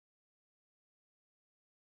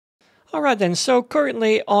Alright then, so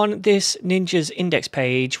currently on this Ninja's index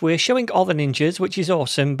page, we're showing all the ninjas, which is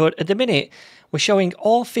awesome, but at the minute, we're showing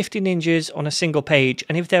all 50 ninjas on a single page,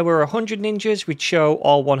 and if there were 100 ninjas, we'd show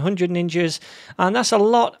all 100 ninjas, and that's a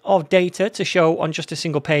lot of data to show on just a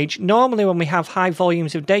single page. Normally, when we have high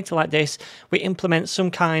volumes of data like this, we implement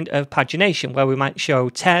some kind of pagination, where we might show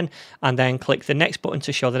 10, and then click the next button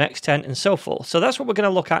to show the next 10, and so forth. So that's what we're going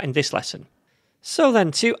to look at in this lesson. So then,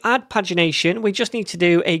 to add pagination, we just need to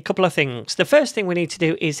do a couple of things. The first thing we need to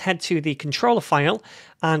do is head to the controller file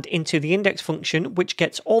and into the index function, which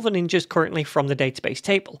gets all the ninjas currently from the database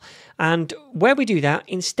table. And where we do that,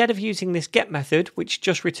 instead of using this get method, which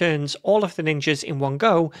just returns all of the ninjas in one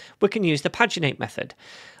go, we can use the paginate method.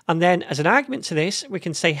 And then as an argument to this, we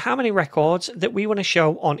can say how many records that we want to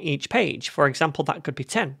show on each page. For example, that could be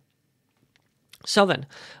 10. So then,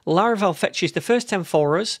 Laravel fetches the first 10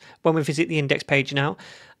 for us when we visit the index page now,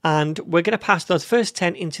 and we're going to pass those first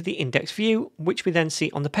 10 into the index view, which we then see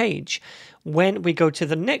on the page. When we go to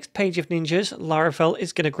the next page of ninjas, Laravel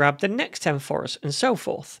is going to grab the next 10 for us, and so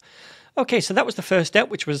forth. Okay, so that was the first step,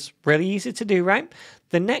 which was really easy to do, right?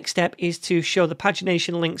 The next step is to show the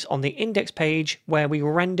pagination links on the index page where we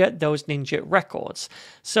render those ninja records.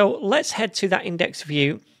 So let's head to that index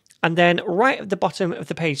view. And then right at the bottom of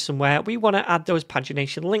the page somewhere, we want to add those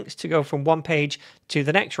pagination links to go from one page to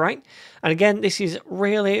the next, right? And again, this is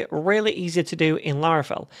really, really easy to do in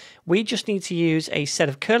Laravel. We just need to use a set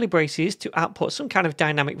of curly braces to output some kind of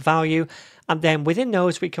dynamic value. And then within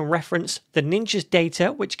those, we can reference the ninja's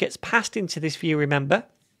data, which gets passed into this view, remember?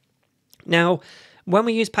 Now, when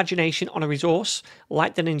we use pagination on a resource,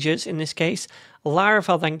 like the ninjas in this case,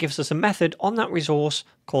 Laravel then gives us a method on that resource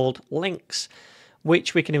called links,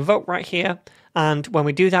 which we can invoke right here. And when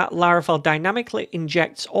we do that, Laravel dynamically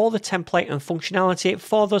injects all the template and functionality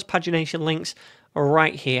for those pagination links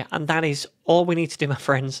right here. And that is all we need to do, my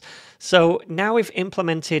friends. So now we've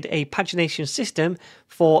implemented a pagination system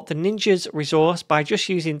for the Ninjas resource by just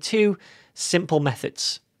using two simple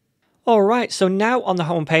methods. All right, so now on the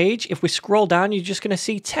home page, if we scroll down, you're just going to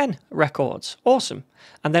see 10 records. Awesome.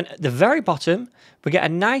 And then at the very bottom, we get a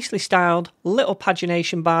nicely styled little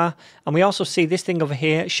pagination bar. And we also see this thing over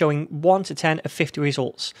here showing 1 to 10 of 50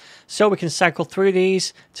 results. So we can cycle through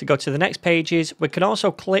these to go to the next pages. We can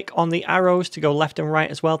also click on the arrows to go left and right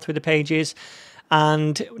as well through the pages.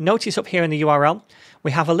 And notice up here in the URL,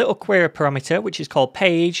 we have a little query parameter, which is called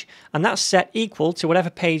page, and that's set equal to whatever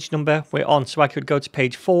page number we're on. So I could go to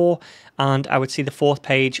page 4, and I would see the 4th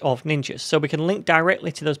page of Ninjas. So we can link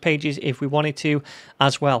directly to those pages if we wanted to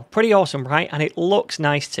as well. Pretty awesome, right? And it looks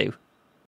nice too.